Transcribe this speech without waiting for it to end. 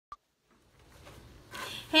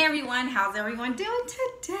Hey everyone, how's everyone doing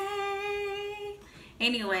today?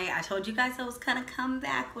 Anyway, I told you guys I was gonna come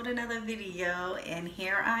back with another video, and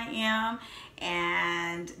here I am.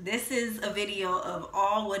 And this is a video of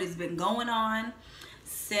all what has been going on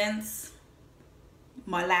since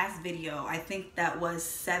my last video. I think that was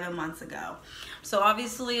 7 months ago. So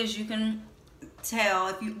obviously, as you can tell,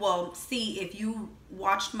 if you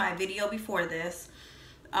watched my video before this,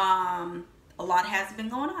 a lot has been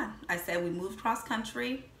going on. I said we moved cross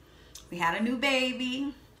country. We had a new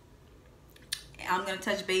baby. I'm going to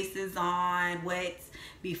touch bases on what's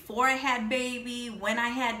before I had baby, when I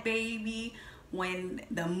had baby, when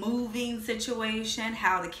the moving situation,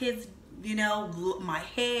 how the kids, you know, my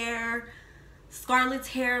hair, Scarlett's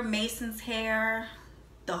hair, Mason's hair,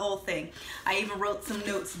 the whole thing. I even wrote some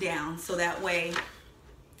notes down so that way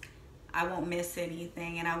I won't miss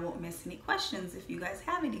anything and I won't miss any questions if you guys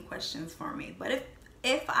have any questions for me. But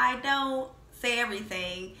if I don't say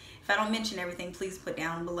everything, if I don't mention everything, please put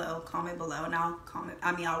down below, comment below, and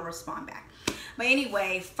I'll respond back. But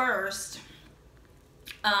anyway, first,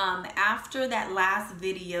 after that last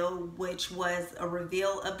video, which was a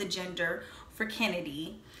reveal of the gender for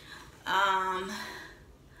Kennedy,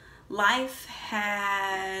 life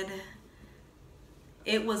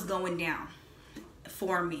it was going down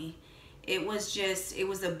for me. It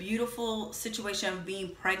was a beautiful situation of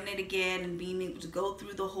being pregnant again and being able to go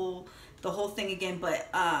through the whole thing again. But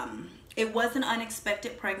it was an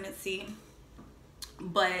unexpected pregnancy,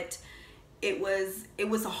 but it was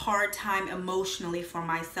a hard time emotionally for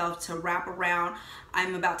myself to wrap around.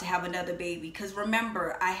 I'm about to have another baby, because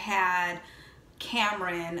remember, I had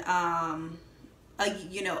Cameron a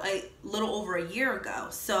little over a year ago.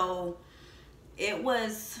 So it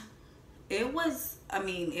was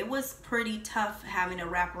pretty tough having to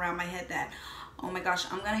wrap around my head that, oh my gosh,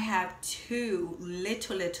 I'm gonna have two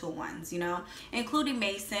little ones, you know, including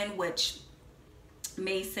Mason, which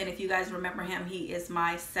Mason, if you guys remember him, he is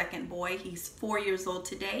my second boy. He's 4 years old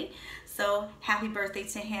today. So happy birthday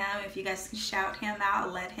to him. If you guys can shout him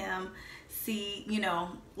out, let him see, you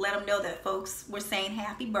know, let him know that folks were saying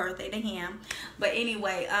happy birthday to him. But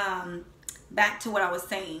anyway, back to what I was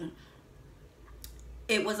saying.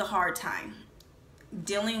 It was a hard time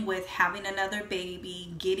dealing with having another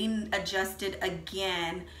baby, getting adjusted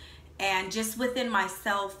again, and just within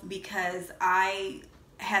myself, because I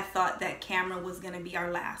had thought that Cameron was going to be our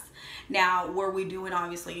last. Now, were we doing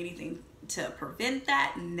obviously anything to prevent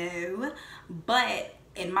that? No. But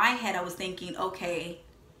in my head, I was thinking, okay,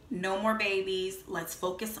 no more babies. Let's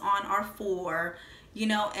focus on our 4, you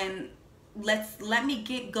know, and let me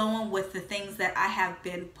get going with the things that I have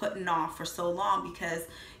been putting off for so long, because,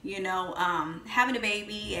 you know, having a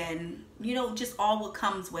baby and, you know, just all what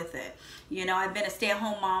comes with it. You know, I've been a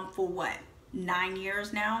stay-at-home mom for what, 9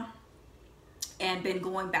 years now, and been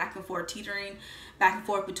going back and forth, teetering back and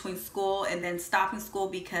forth between school and then stopping school,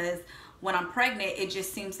 because when I'm pregnant, it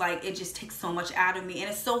just seems like it just takes so much out of me, and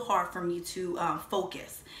it's so hard for me to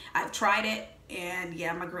focus. I've tried it, and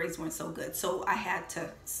yeah, my grades weren't so good, so I had to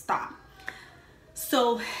stop.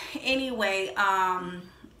 So anyway,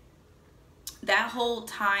 that whole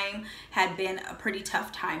time had been a pretty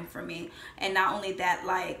tough time for me. And not only that,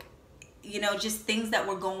 like, you know, just things that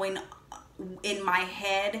were going in my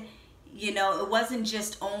head, you know, it wasn't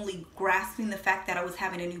just only grasping the fact that I was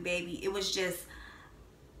having a new baby. It was just,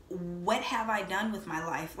 what have I done with my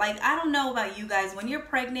life? Like, I don't know about you guys, when you're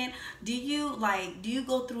pregnant, do you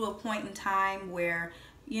go through a point in time where,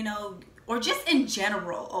 you know, or just in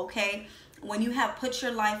general, okay, when you have put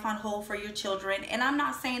your life on hold for your children? And I'm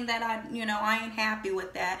not saying that I ain't happy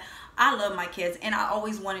with that. I love my kids, and I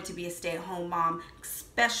always wanted to be a stay-at-home mom,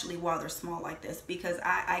 especially while they're small like this, because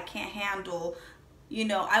I can't handle, you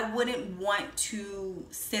know, I wouldn't want to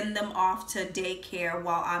send them off to daycare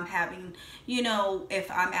while I'm having, you know, if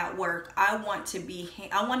I'm at work. I wanted to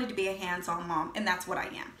be a hands-on mom, and that's what I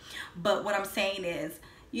am. But what I'm saying is,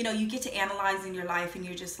 you know, you get to analyzing your life, and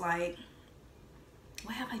you're just like,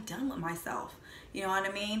 what have I done with myself? You know what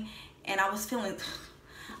I mean? And I was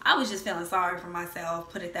just feeling sorry for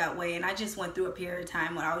myself, put it that way. And I just went through a period of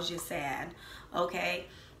time when I was just sad, okay?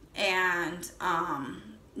 And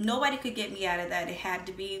nobody could get me out of that. It had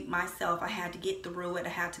to be myself. I had to get through it. I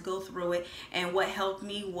had to go through it. And what helped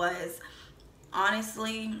me was,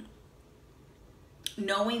 honestly,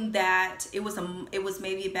 knowing that it was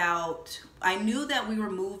maybe about, I knew that we were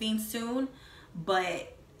moving soon,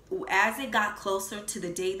 but as it got closer to the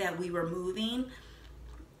day that we were moving,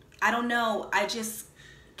 I don't know, I just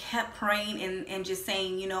kept praying and just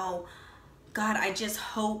saying, you know, God, I just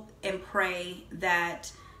hope and pray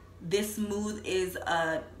that this move is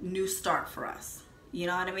a new start for us. You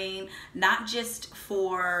know what I mean? Not just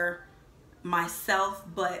for myself,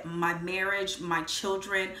 but my marriage, my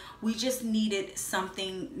children. We just needed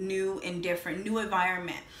something new and different, new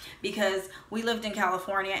environment, because we lived in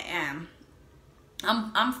California, and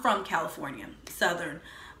I'm from California, Southern,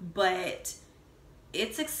 but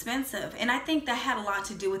it's expensive, and I think that had a lot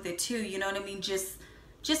to do with it too. You know what I mean? Just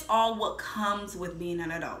all what comes with being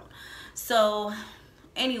an adult. So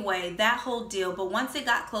anyway, that whole deal. But once it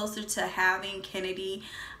got closer to having Kennedy,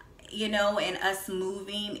 you know, and us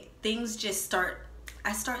moving, things just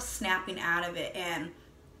I start snapping out of it. And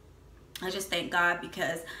I just thank God,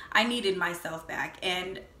 because I needed myself back.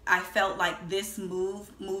 And I felt like this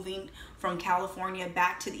moving from California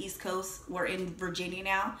back to the East Coast, we're in Virginia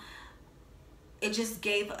now, it just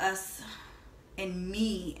gave us and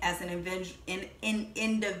me as an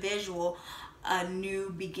individual a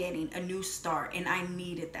new beginning, a new start. And I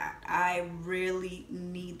needed that. I really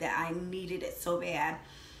need that. I needed it so bad.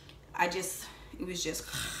 It was just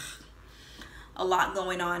a lot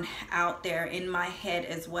going on out there in my head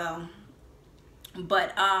as well.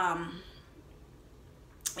 But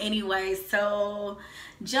anyway, so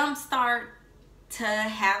jump start to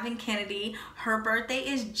having Kennedy. Her birthday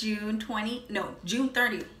is June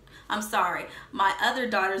 30th. I'm sorry, my other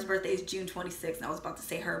daughter's birthday is June 26th, and I was about to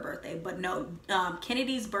say her birthday, but no,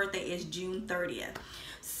 Kennedy's birthday is June 30th.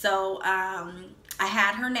 So I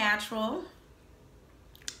had her natural.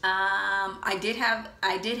 I did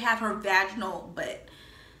have her vaginal, but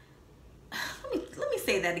let me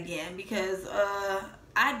say that again, because I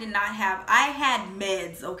had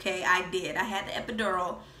meds. Okay, I had the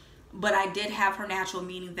epidural, but I did have her natural,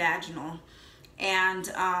 meaning vaginal. And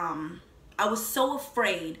I was so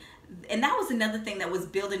afraid, and that was another thing that was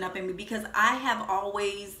building up in me, because I have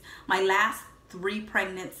always, my last 3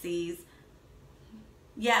 pregnancies,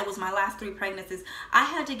 yeah, it was my last 3 pregnancies, I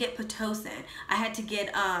had to get Pitocin. I had to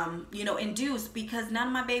get, you know, induced, because none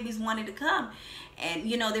of my babies wanted to come. And,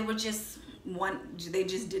 you know, they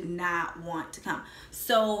just did not want to come.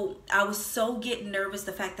 So I was so getting nervous,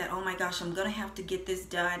 the fact that, oh my gosh, I'm gonna have to get this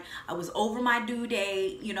done. I was over my due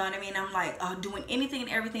date, you know what I mean? I'm like doing anything and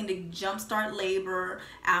everything to jumpstart labor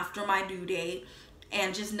after my due date,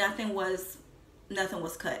 and just nothing was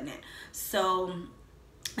cutting it. So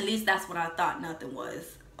at least that's what I thought, nothing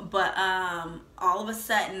was. But all of a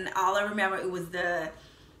sudden, all I remember, it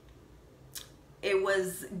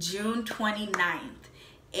was June 29th,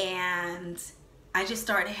 and I just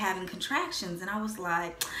started having contractions, and I was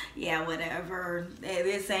like, yeah, whatever,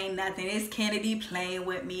 this ain't nothing. It's Kennedy playing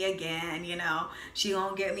with me again, you know, she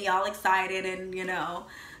gonna get me all excited, and you know.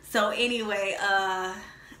 So anyway,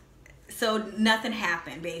 so nothing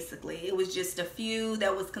happened. Basically, it was just a few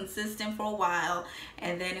that was consistent for a while,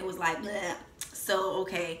 and then it was like, bleh. So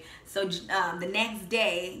okay, so the next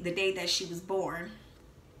day, the day that she was born,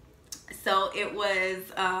 so it was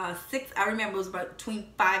I remember it was about between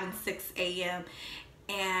 5 and 6 a.m.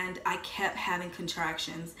 and I kept having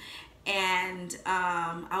contractions, and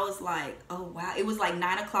I was like, oh wow. It was like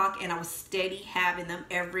 9 o'clock, and I was steady having them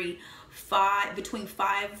between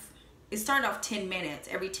 5, it started off 10 minutes,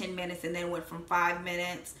 every 10 minutes, and then it went from 5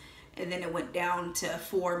 minutes, and then it went down to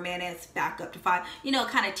 4 minutes, back up to 5, you know,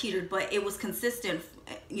 kind of teetered, but it was consistent,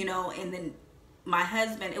 you know. And then my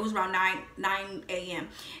husband, it was around 9 a.m.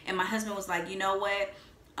 and my husband was like, you know what,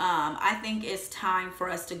 I think it's time for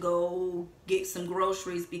us to go get some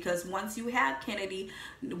groceries, because once you have Kennedy,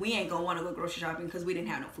 we ain't gonna want to go grocery shopping, because we didn't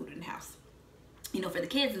have no food in the house, you know, for the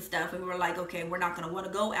kids and stuff. And we were like, okay, we're not gonna want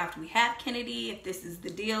to go after we have Kennedy, if this is the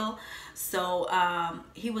deal. So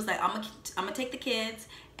he was like, I'm gonna take the kids,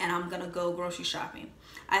 and I'm gonna go grocery shopping.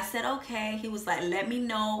 I said, okay. He was like, let me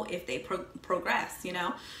know if they progress, you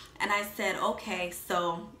know. And I said, okay.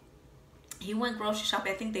 So he went grocery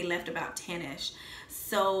shopping. I think they left about 10ish.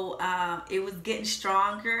 So it was getting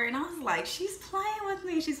stronger, and I was like, she's playing with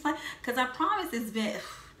me. She's playing, because I promise it's been.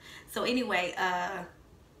 So anyway,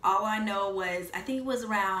 all I know was, I think it was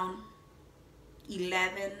around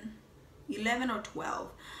 11 or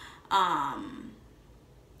 12.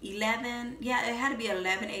 11, yeah, it had to be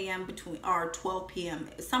 11 a.m. or 12 p.m.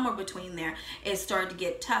 somewhere between there. It started to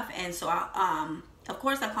get tough, and so of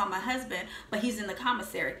course I called my husband, but he's in the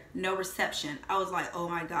commissary, no reception. I was like, oh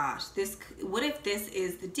my gosh, what if this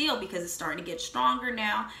is the deal, because it's starting to get stronger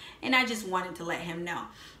now, and I just wanted to let him know.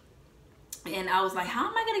 And I was like, how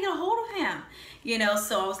am I gonna get a hold of him, you know?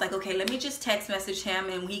 So I was like, okay, let me just text message him,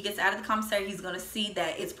 and when he gets out of the commissary, he's gonna see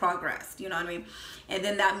that it's progressed, you know what I mean? And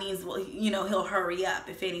then that means, well, you know, he'll hurry up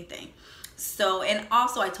if anything. So, and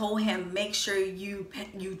also I told him, make sure you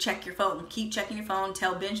check your phone, keep checking your phone.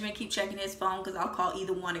 Tell Benjamin keep checking his phone, because I'll call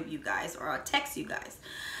either one of you guys, or I'll text you guys.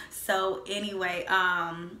 So anyway,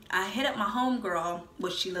 I hit up my homegirl,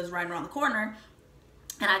 which she lives right around the corner.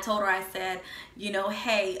 And I told her, I said, you know,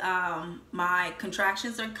 hey, my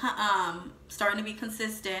contractions are starting to be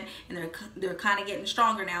consistent, and they're kind of getting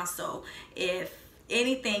stronger now. So if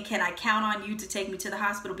anything, can I count on you to take me to the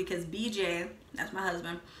hospital? Because BJ, that's my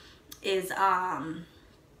husband, is at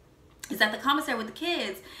the commissary with the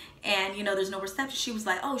kids, and you know, there's no reception. She was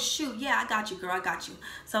like, oh shoot, yeah, I got you, girl, I got you.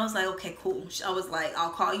 So I was like, okay, cool. I was like,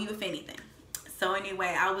 I'll call you if anything. So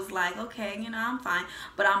anyway, I was like, okay, you know, I'm fine,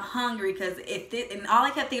 but I'm hungry, because and all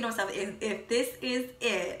I kept thinking to myself is, if this is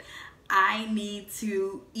it, I need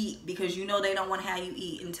to eat, because you know they don't want to have you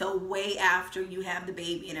eat until way after you have the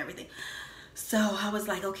baby and everything. So I was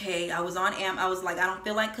like, okay, I was like, I don't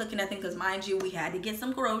feel like cooking nothing, because mind you, we had to get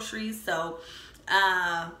some groceries. So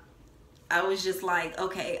I was just like,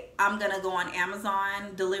 okay, I'm gonna go on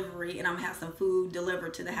Amazon delivery, and I'm gonna have some food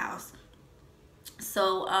delivered to the house.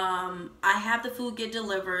 So I had the food get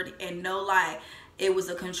delivered, and no lie, it was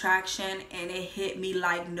a contraction, and it hit me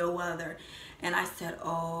like no other. And I said,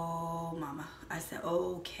 oh mama, I said,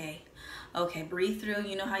 okay, breathe through,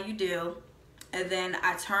 you know how you do. And then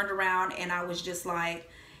I turned around, and I was just like,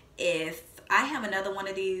 if I have another one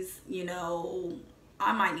of these, you know,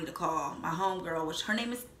 I might need to call my homegirl, which her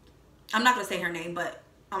name is, I'm not gonna say her name, but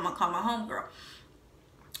I'm gonna call my homegirl.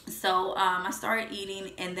 So I started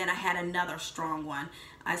eating, and then I had another strong one.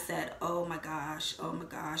 I said, oh my gosh, oh my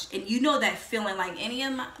gosh. And you know that feeling, like any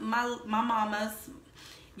of my mamas,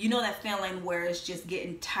 you know that feeling where it's just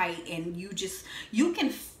getting tight, and you can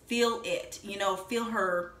feel it, you know, feel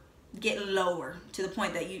her get lower to the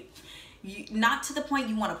point that you not to the point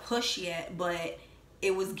you want to push yet, but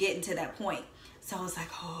it was getting to that point. So I was like,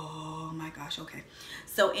 oh my gosh, okay.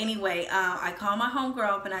 So anyway, I called my homegirl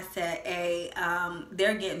up, and I said, hey,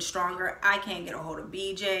 they're getting stronger. I can't get a hold of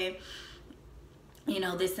BJ, you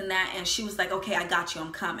know, this and that. And she was like, okay, I got you,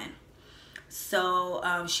 I'm coming.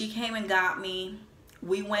 So she came and got me.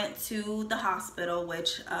 We went to the hospital,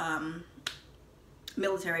 which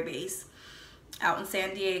military base out in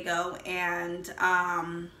San Diego. And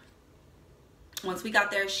once we got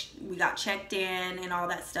there, we got checked in and all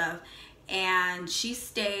that stuff. And she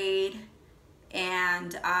stayed,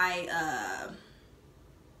 and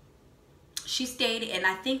she stayed, and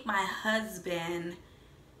I think my husband,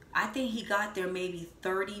 I think he got there maybe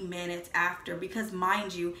 30 minutes after, because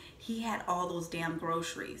mind you, he had all those damn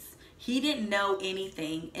groceries. He didn't know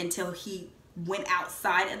anything until he went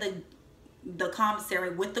outside of the commissary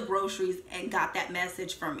with the groceries and got that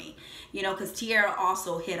message from me, you know, because Tierra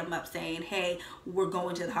also hit him up saying, hey, we're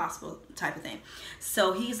going to the hospital, type of thing.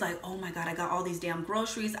 So he's like, oh my God, I got all these damn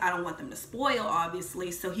groceries, I don't want them to spoil, obviously.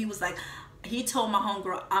 So he was like, he told my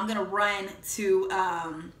homegirl, I'm gonna run to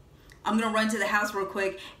the house real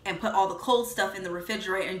quick and put all the cold stuff in the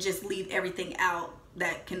refrigerator and just leave everything out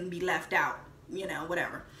that can be left out, you know,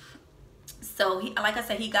 whatever. So he, like I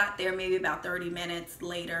said, he got there maybe about 30 minutes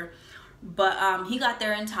later. But he got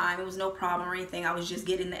there in time. It was no problem or anything. I was just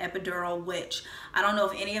getting the epidural, which I don't know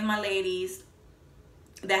if any of my ladies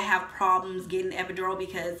that have problems getting the epidural,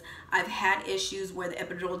 because I've had issues where the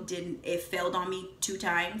epidural it failed on me 2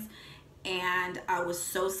 times. And I was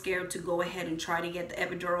so scared to go ahead and try to get the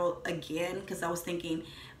epidural again, because I was thinking,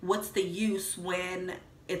 what's the use when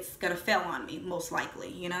it's going to fail on me, most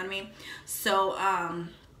likely, you know what I mean? So I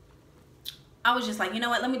was just like, you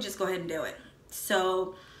know what, let me just go ahead and do it.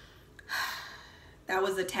 So that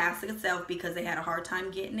was a task itself, because they had a hard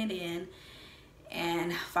time getting it in,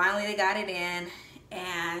 and finally they got it in,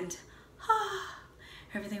 and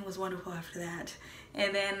everything was wonderful after that.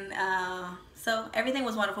 And then so everything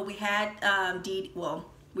was wonderful. We had Dee,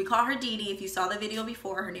 well, we call her Dee Dee. If you saw the video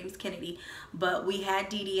before, her name's Kennedy, but we had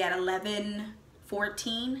Dee Dee at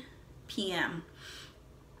 11:14 p.m.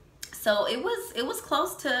 So it was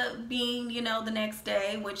close to being, you know, the next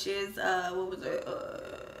day, which is what was it?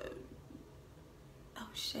 Oh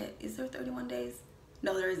shit, is there 31 days?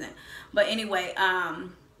 No, there isn't. But anyway,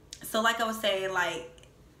 so like I was saying, like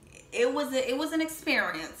it was an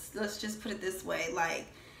experience. Let's just put it this way. Like,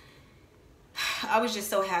 I was just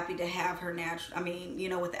so happy to have her natural. I mean, you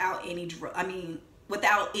know, without any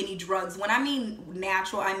without any drugs. When I mean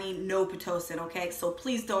natural, I mean no Pitocin, okay? So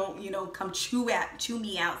please don't, you know, come chew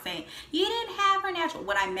me out saying you didn't have her natural.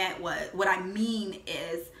 What I mean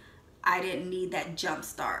is I didn't need that jump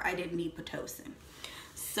start. I didn't need Pitocin.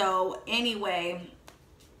 So anyway,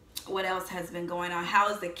 what else has been going on? How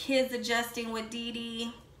is the kids adjusting with Dee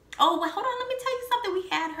Dee? Oh, well, hold on, let me tell you something. We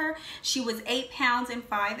had her, she was 8 pounds and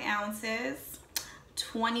 5 ounces,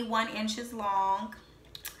 21 inches long.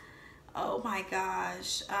 Oh my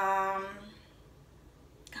gosh. Gosh,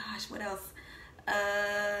 what else?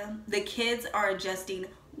 The kids are adjusting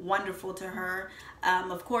wonderful to her.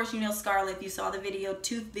 Of course, you know Scarlett, if you saw the video,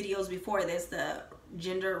 2 videos before this, the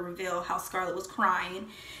gender reveal, how Scarlett was crying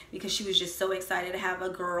because she was just so excited to have a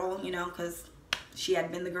girl, you know, because she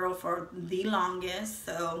had been the girl for the longest.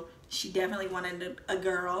 So she definitely wanted a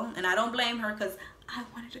girl, and I don't blame her because I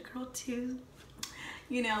wanted a girl too,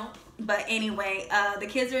 you know. But anyway, the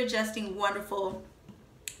kids are adjusting wonderful.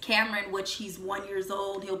 Cameron, which he's 1 year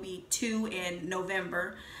old, he'll be 2 in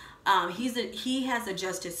November. He has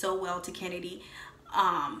adjusted so well to Kennedy.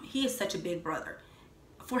 He is such a big brother.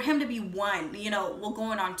 For him to be 1, you know, well,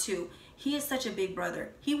 going on 2, he is such a big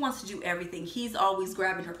brother. He wants to do everything. He's always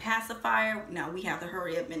grabbing her pacifier. Now we have to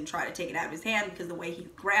hurry up and try to take it out of his hand because the way he's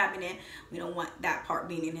grabbing it, we don't want that part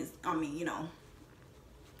being in his, I mean, you know,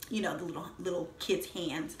 the little kid's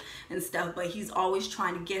hands and stuff. But he's always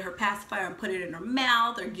trying to get her pacifier and put it in her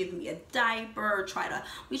mouth, or giving me a diaper, or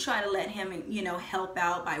we try to let him, you know, help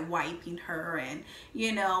out by wiping her, and,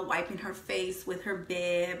 you know, wiping her face with her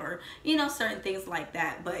bib, or, you know, certain things like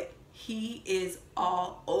that. But he is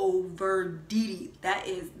all over Dee Dee. That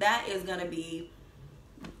is gonna be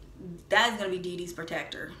Dee Dee's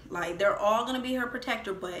protector. Like, they're all gonna be her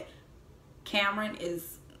protector, but Cameron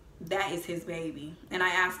is his baby. And I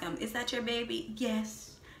asked him, is that your baby?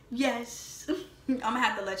 Yes. Yes. I'm gonna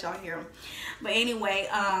have to let y'all hear him. But anyway,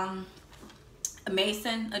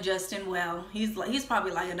 Mason adjusting well. He's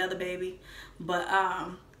probably like another baby, but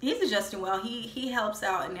he's adjusting well. He helps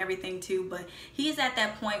out and everything too, but he's at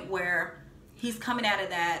that point where he's coming out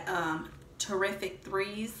of that terrific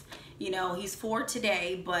 3s. You know, he's 4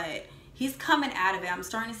 today, but he's coming out of it. I'm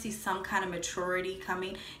starting to see some kind of maturity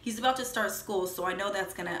coming. He's about to start school, so I know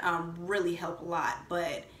that's gonna really help a lot.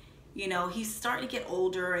 But, you know, he's starting to get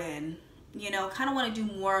older, and, you know, kind of want to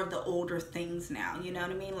do more of the older things now. You know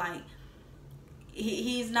what I mean? Like,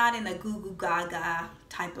 he's not in the goo goo gaga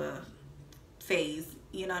type of phase.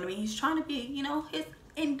 You know what I mean? He's trying to be, you know, his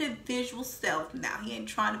individual self now. He ain't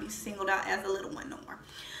trying to be singled out as a little one no more.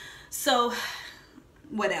 So,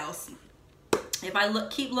 what else? If I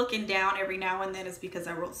keep looking down every now and then, it's because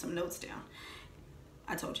I wrote some notes down.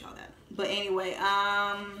 I told y'all that. But anyway,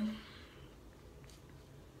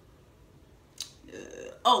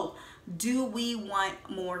 oh, do we want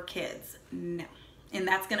more kids? No. And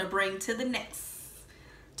that's going to bring to the next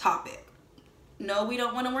topic. No, we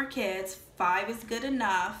don't want no more kids. 5 is good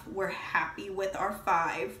enough. We're happy with our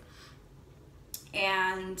 5.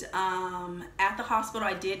 And at the hospital,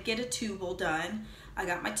 I did get a tubal done. I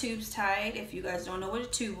got my tubes tied. If you guys don't know what a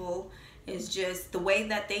tubal is, just the way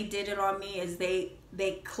that they did it on me is they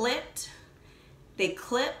clipped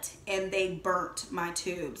and they burnt my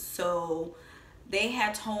tubes. So they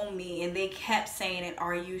had told me, and they kept saying it,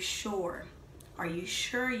 are you sure? Are you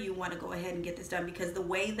sure you want to go ahead and get this done? Because the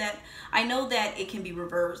way that, I know that it can be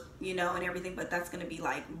reversed, you know, and everything, but that's going to be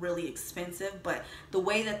like really expensive. But the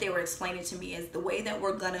way that they were explaining to me is the way that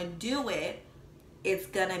we're going to do it, it's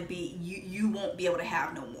going to be, you won't be able to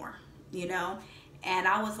have no more, you know? And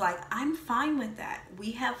I was like, I'm fine with that.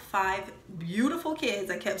 We have 5 beautiful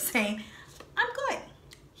kids. I kept saying, I'm good.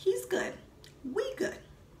 He's good. We good.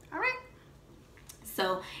 All right.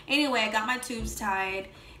 So anyway, I got my tubes tied.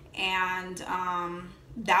 And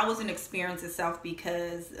that was an experience itself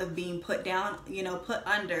because of being put down, you know, put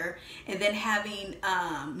under, and then having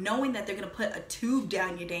knowing that they're gonna put a tube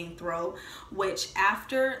down your dang throat, which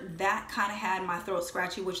after that kind of had my throat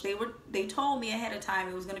scratchy, which they told me ahead of time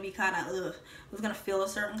it was gonna be kind of it was gonna feel a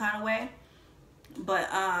certain kind of way. But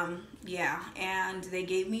yeah, and they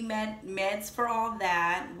gave me meds for all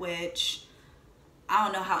that, which I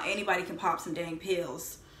don't know how anybody can pop some dang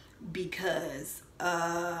pills, because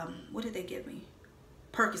what did they give me?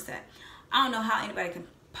 Percocet. I don't know how anybody can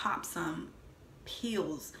pop some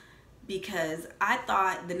pills, because I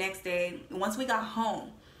thought the next day, once we got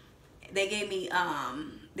home, they gave me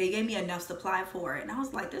enough supply for it, and I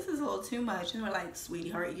was like, this is a little too much. And they were like,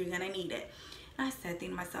 sweetheart, you're gonna need it. And I said, thinking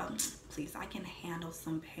to myself, please, I can handle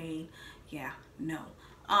some pain. Yeah, no.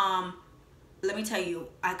 Let me tell you,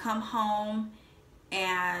 I come home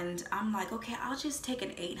and I'm like, okay, I'll just take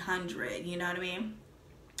an 800, you know what I mean?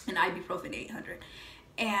 An ibuprofen 800.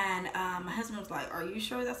 And my husband was like, are you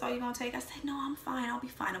sure that's all you're gonna take? I said, no, I'm fine, I'll be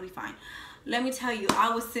fine, I'll be fine. Let me tell you,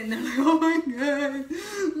 I was sitting there like, oh my God,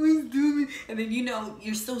 please do me. And then, you know,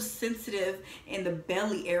 you're so sensitive in the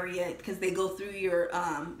belly area because they go through your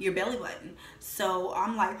belly button. So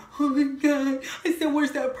I'm like, oh my God. I said,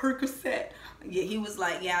 where's that Percocet? Yeah, he was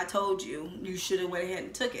like, yeah, I told you, you should have went ahead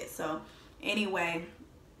and took it. So anyway,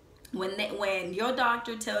 when your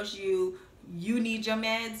doctor tells you you need your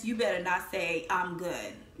meds, you better not say I'm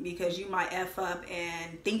good. because you might F up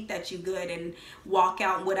and think that you good and walk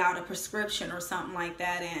out without a prescription or something like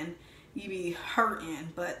that, and you be hurting.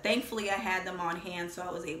 But thankfully I had them on hand, so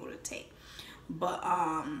I was able to take. But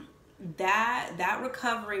that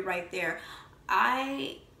recovery right there,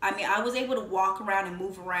 I mean, I was able to walk around and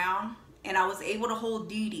move around, and I was able to hold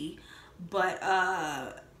Dee Dee, but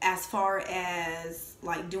as far as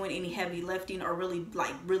like doing any heavy lifting or really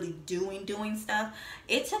doing stuff,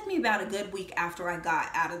 it took me about a good week after I got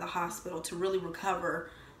out of the hospital to really recover,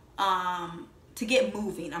 to get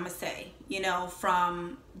moving, I'm gonna say, you know,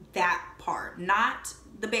 from that part. Not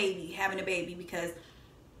the baby, having a baby, because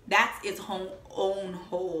that's its own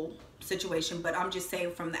whole situation, but I'm just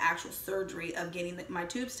saying from the actual surgery of getting my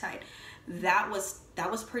tubes tied, that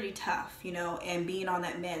was pretty tough, you know, and being on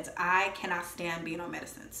that meds. I cannot stand being on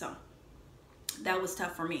medicine, so that was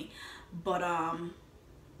tough for me. But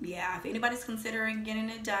yeah, if anybody's considering getting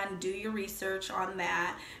it done, do your research on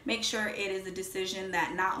that. Make sure it is a decision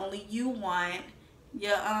that not only you want,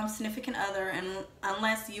 your significant other, and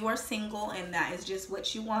unless you are single and that is just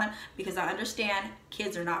what you want, because I understand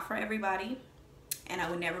kids are not for everybody, and I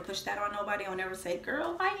would never push that on nobody. I would never say,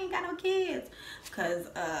 girl, why you ain't got no kids? Because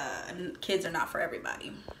kids are not for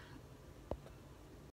everybody.